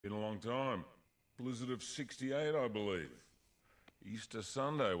Been a long time. Blizzard of '68, I believe. Easter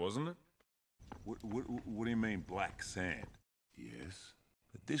Sunday, wasn't it? What do you mean, black sand? Yes,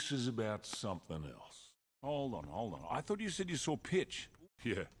 but this is about something else. Hold on. I thought you said you saw pitch.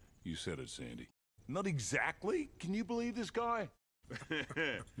 Yeah, you said it, Sandy. Not exactly. Can you believe this guy?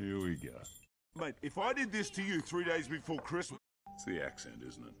 Here we go. Mate, if I did this to you 3 days before Christmas... It's the accent,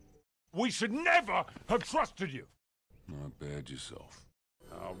 isn't it? We should never have trusted you. Not bad yourself.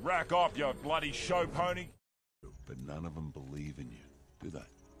 Rack off, you bloody show pony. But none of them believe in you, do they?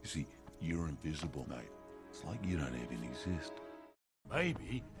 You see, you're invisible, mate. It's like you don't even exist.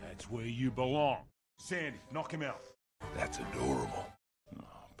 Maybe that's where you belong. Sandy, knock him out. That's adorable. Oh,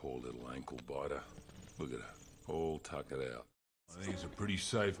 poor little ankle biter. Look at her, all tuckered out. I think it's a pretty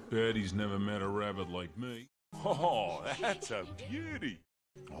safe bet he's never met a rabbit like me. Oh, that's a beauty.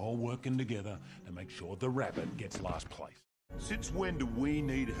 All working together to make sure the rabbit gets last place. Since when do we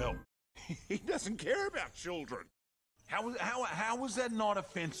need help? He doesn't care about children. How was that not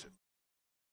offensive?